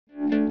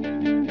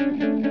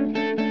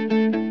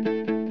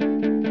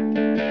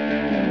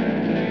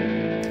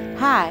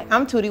Hi,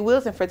 I'm Tudi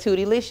Wilson for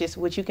Tudylicious,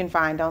 which you can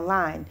find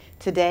online.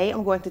 Today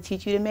I'm going to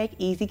teach you to make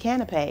easy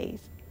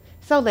canapes.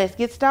 So let's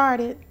get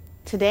started.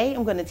 Today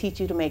I'm going to teach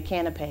you to make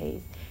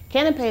canapes.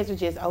 Canapes are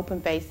just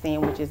open-faced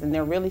sandwiches and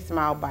they're really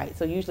small bites,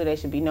 so usually they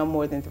should be no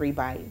more than 3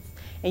 bites.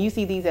 And you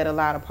see these at a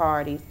lot of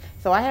parties.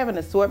 So I have an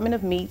assortment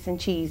of meats and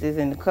cheeses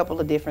and a couple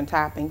of different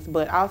toppings,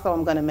 but also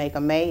I'm going to make a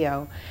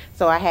mayo.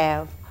 So I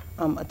have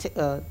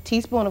a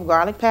teaspoon of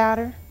garlic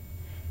powder,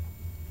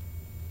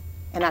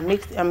 and I'm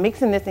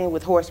mixing this in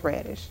with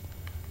horseradish.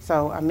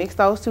 So I mix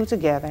those two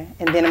together,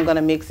 and then I'm going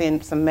to mix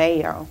in some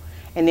mayo,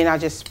 and then I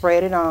just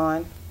spread it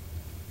on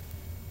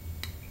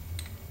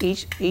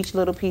each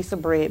little piece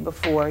of bread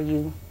before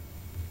you.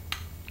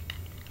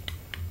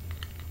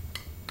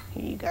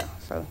 Here you go.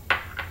 So,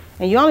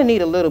 and you only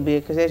need a little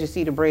bit because as you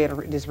see the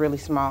bread is really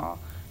small.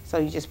 So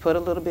you just put a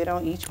little bit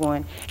on each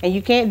one, and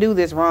you can't do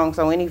this wrong.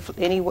 So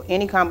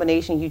any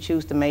combination you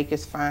choose to make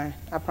is fine.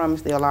 I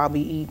promise they'll all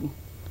be eaten.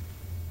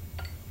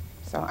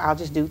 So I'll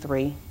just do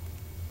 3.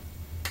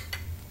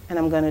 And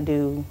I'm going to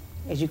do,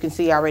 as you can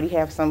see, I already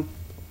have some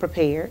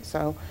prepared.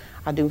 So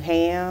I'll do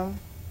ham,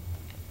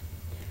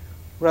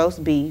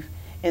 roast beef.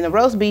 And the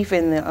roast beef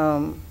and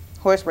the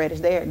horseradish,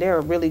 they're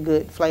a really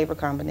good flavor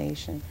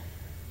combination.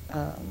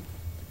 And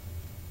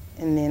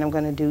then I'm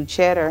going to do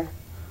cheddar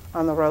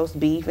on the roast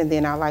beef, and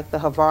then I like the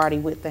Havarti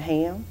with the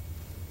ham.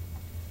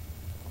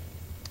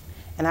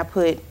 And I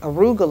put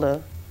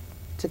arugula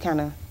to kind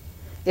of,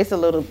 it has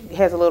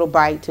a little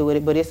bite to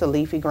it, but it's a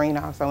leafy green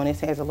also, and it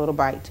has a little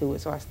bite to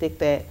it. So I stick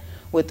that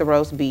with the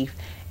roast beef.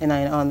 And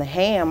then on the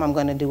ham, I'm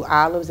going to do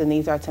olives, and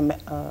these are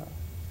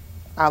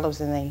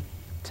olives and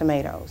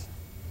tomatoes.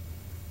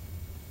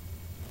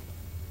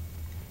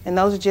 And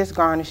those are just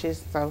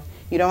garnishes, so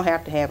you don't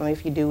have to have them.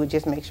 If you do, it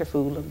just makes your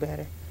food look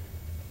better.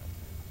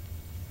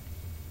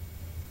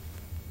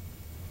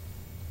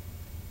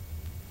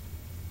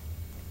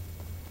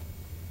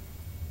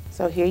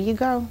 So here you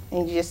go,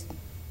 and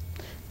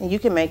you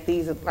can make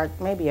these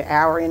like maybe an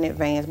hour in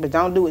advance, but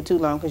don't do it too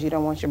long because you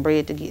don't want your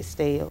bread to get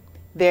stale.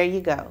 There you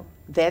go.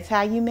 That's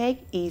how you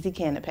make easy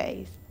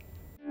canapes.